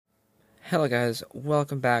Hello guys,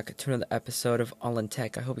 welcome back to another episode of All in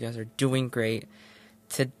Tech. I hope you guys are doing great.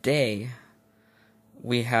 Today,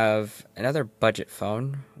 we have another budget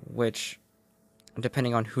phone, which,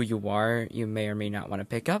 depending on who you are, you may or may not want to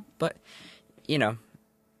pick up, but, you know,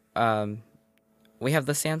 we have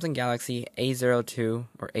the Samsung Galaxy A02,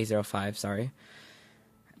 or A05, sorry.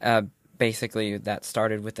 Basically, that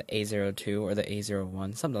started with the A02 or the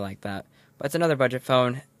A01, something like that. But it's another budget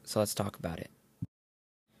phone, so let's talk about it.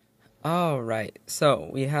 Alright, so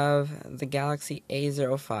we have the Galaxy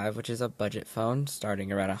A05, which is a budget phone,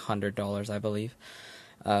 starting around $100, I believe.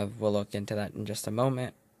 We'll look into that in just a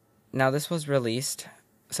moment. Now, this was released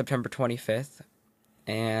September 25th,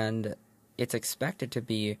 and it's expected to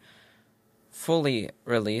be fully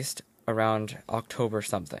released around October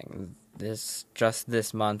something. Just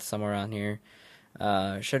this month, somewhere around here.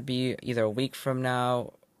 Should be either a week from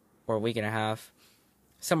now, or a week and a half,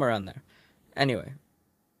 somewhere around there. Anyway.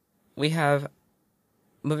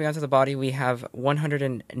 Moving on to the body, we have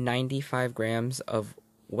 195 grams of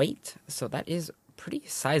weight, so that is pretty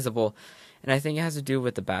sizable, and I think it has to do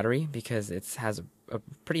with the battery, because it has a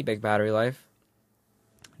pretty big battery life,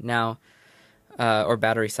 now, or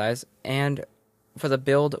battery size, and for the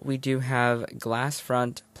build, we do have glass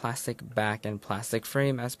front, plastic back, and plastic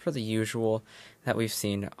frame, as per the usual that we've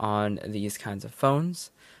seen on these kinds of phones.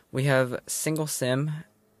 We have single SIM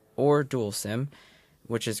or dual SIM,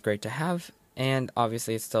 which is great to have, and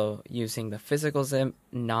obviously it's still using the physical SIM,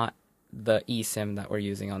 not the eSIM that we're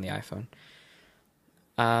using on the iPhone.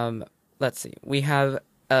 Let's see, we have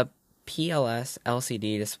a PLS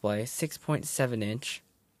LCD display, 6.7 inch,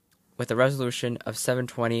 with a resolution of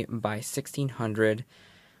 720 by 1600,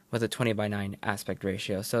 with a 20 by 9 aspect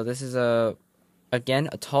ratio. So this is again,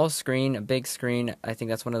 a tall screen, a big screen. I think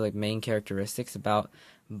that's one of the main characteristics about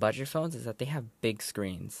budget phones, is that they have big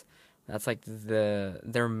screens. That's like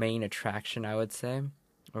their main attraction, I would say,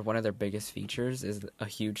 or one of their biggest features is a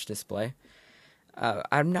huge display.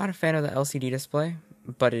 I'm not a fan of the LCD display,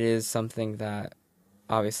 but it is something that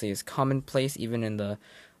obviously is commonplace even in the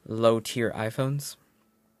low-tier iPhones.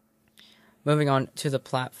 Moving on to the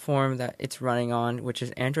platform that it's running on, which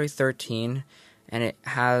is Android 13, and it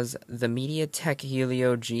has the MediaTek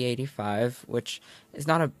Helio G85, which is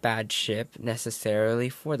not a bad chip necessarily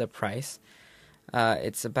for the price.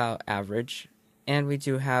 It's about average, and we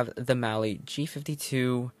do have the Mali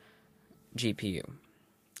G52 GPU.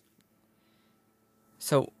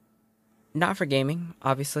 So, not for gaming,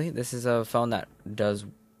 obviously. This is a phone that does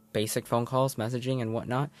basic phone calls, messaging, and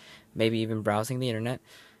whatnot, maybe even browsing the internet,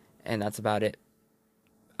 and that's about it.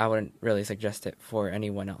 I wouldn't really suggest it for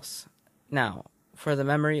anyone else. Now, for the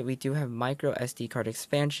memory, we do have micro SD card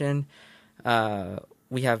expansion.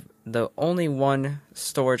 We have the only one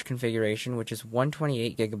storage configuration, which is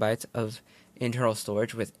 128 gigabytes of internal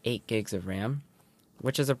storage with 8 gigs of RAM,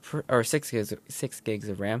 which is or 6 gigs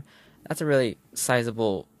of RAM. That's a really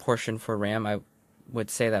sizable portion for RAM. I would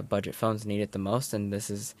say that budget phones need it the most, and this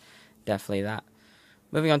is definitely that.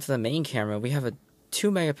 Moving on to the main camera, we have a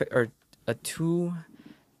 2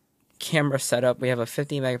 camera setup. We have a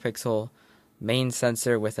 50 megapixel main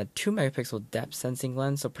sensor with a 2 megapixel depth sensing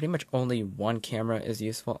lens, so pretty much only one camera is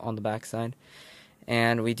useful on the backside.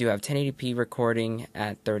 And we do have 1080p recording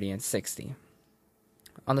at 30 and 60.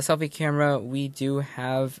 On the selfie camera, we do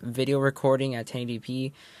have video recording at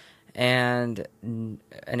 1080p and an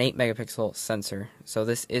 8 megapixel sensor. So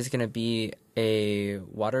this is going to be a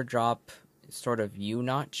water drop sort of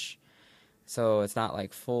U-notch. So it's not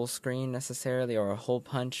like full screen necessarily or a hole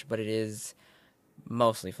punch, but it is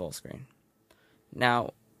mostly full screen.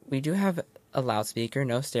 Now, we do have a loudspeaker,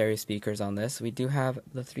 no stereo speakers on this. We do have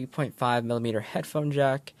the 3.5mm headphone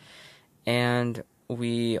jack, and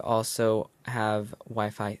we also have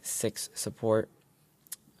Wi-Fi 6 support,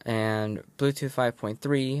 and Bluetooth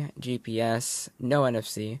 5.3, GPS, no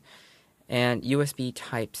NFC, and USB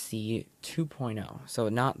Type-C 2.0. So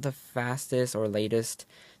not the fastest or latest,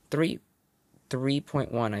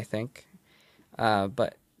 3.1 I think,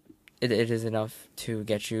 but it is enough to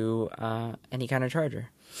get you any kind of charger.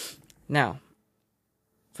 Now,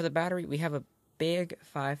 for the battery, we have a big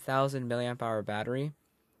 5,000 milliamp hour battery,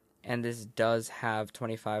 and this does have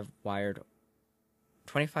 25 watt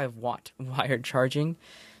wired charging.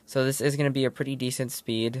 So this is going to be a pretty decent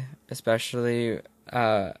speed, especially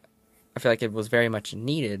I feel like it was very much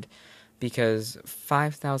needed, because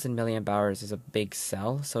 5,000 milliamp hours is a big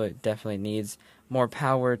cell, so it definitely needs more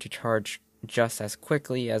power to charge just as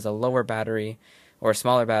quickly as a lower battery or a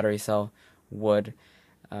smaller battery cell would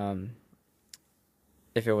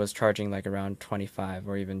if it was charging like around 25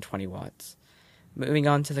 or even 20 watts. Moving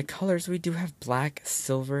on to the colors, we do have black,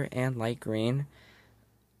 silver, and light green.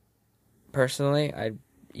 personally, I'd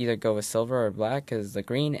either go with silver or black, because the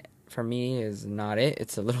green for me is not it.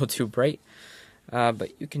 It's a little too bright.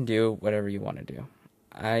 But you can do whatever you want to do.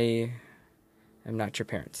 I am not your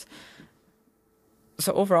parents.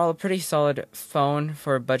 So overall, a pretty solid phone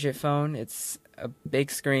for a budget phone. It's a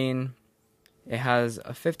big screen. It has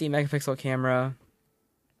a 50 megapixel camera,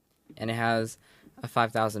 and it has a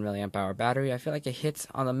 5,000 milliamp hour battery. I feel like it hits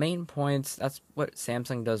on the main points. That's what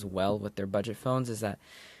Samsung does well with their budget phones, is that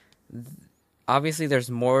obviously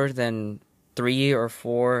there's more than 3 or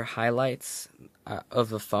 4 highlights of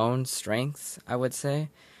the phone's strengths, I would say.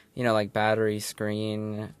 You know, like battery,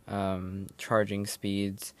 screen, charging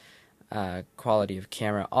speeds, quality of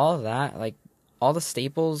camera, all of that, like all the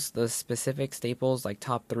staples, the specific staples, like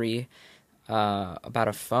top 3 about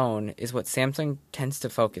a phone is what Samsung tends to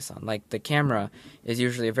focus on. Like the camera is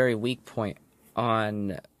usually a very weak point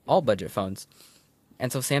on all budget phones.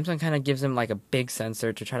 And so Samsung kind of gives them like a big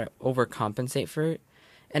sensor to try to overcompensate for it.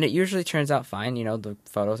 And it usually turns out fine. You know, the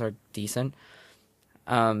photos are decent.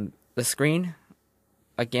 The screen,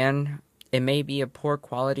 again, it may be a poor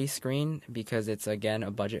quality screen because it's, again,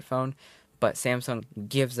 a budget phone, but Samsung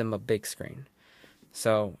gives them a big screen.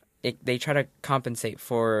 So they try to compensate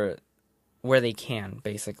for where they can,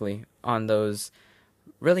 basically, on those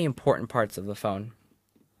really important parts of the phone.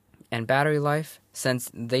 And battery life, since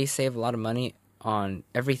they save a lot of money on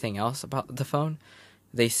everything else about the phone,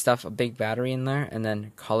 they stuff a big battery in there and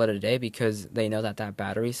then call it a day, because they know that that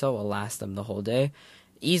battery cell will last them the whole day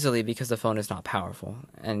easily, because the phone is not powerful.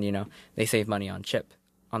 And, you know, they save money on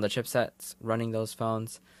the chipsets running those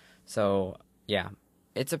phones. So, yeah,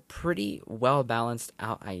 it's a pretty well-balanced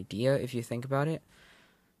out idea if you think about it.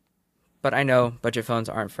 But I know budget phones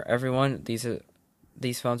aren't for everyone. These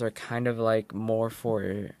phones are kind of like more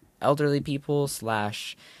for elderly people /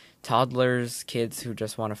 toddlers, kids who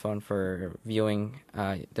just want a phone for viewing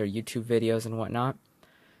their YouTube videos and whatnot.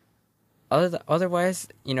 Otherwise,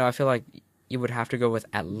 you know, I feel like you would have to go with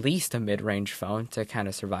at least a mid-range phone to kind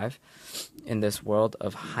of survive in this world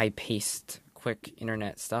of high-paced, quick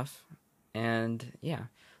internet stuff. And yeah,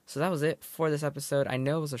 so that was it for this episode. I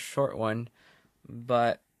know it was a short one,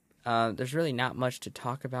 but there's really not much to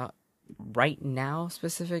talk about right now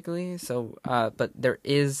specifically. So, but there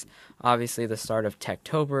is obviously the start of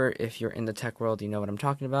Techtober. If you're in the tech world, you know what I'm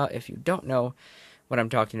talking about. If you don't know what I'm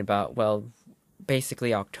talking about, well,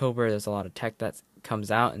 basically October, there's a lot of tech that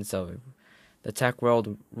comes out, and so the tech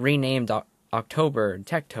world renamed October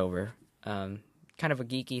Techtober. Kind of a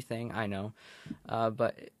geeky thing, I know,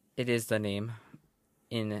 but it is the name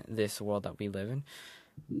in this world that we live in.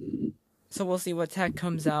 So we'll see what tech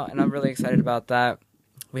comes out, and I'm really excited about that.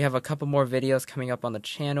 We have a couple more videos coming up on the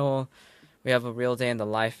channel. We have a real day in the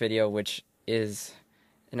life video, which is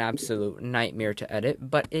an absolute nightmare to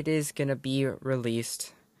edit, but it is going to be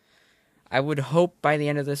released, I would hope, by the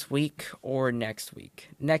end of this week or next week.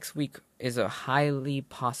 Next week is a highly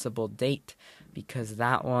possible date, because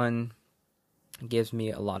that one gives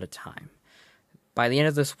me a lot of time. By the end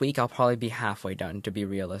of this week, I'll probably be halfway done, to be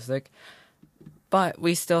realistic. But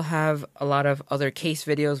we still have a lot of other case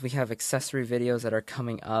videos. We have accessory videos that are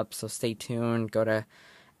coming up, so stay tuned. Go to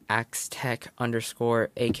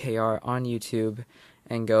axtech_AKR on YouTube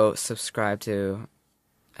and go subscribe to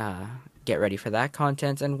get ready for that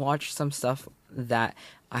content and watch some stuff that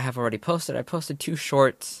I have already posted. I posted 2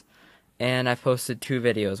 shorts and I posted 2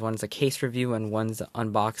 videos. One's a case review and one's an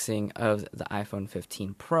unboxing of the iPhone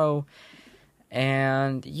 15 Pro.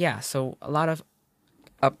 And yeah, so a lot of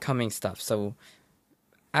upcoming stuff. So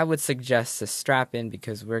I would suggest to strap in,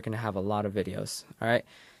 because we're going to have a lot of videos. All right,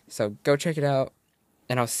 so go check it out,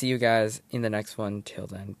 and I'll see you guys in the next one. Till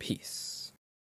then, peace.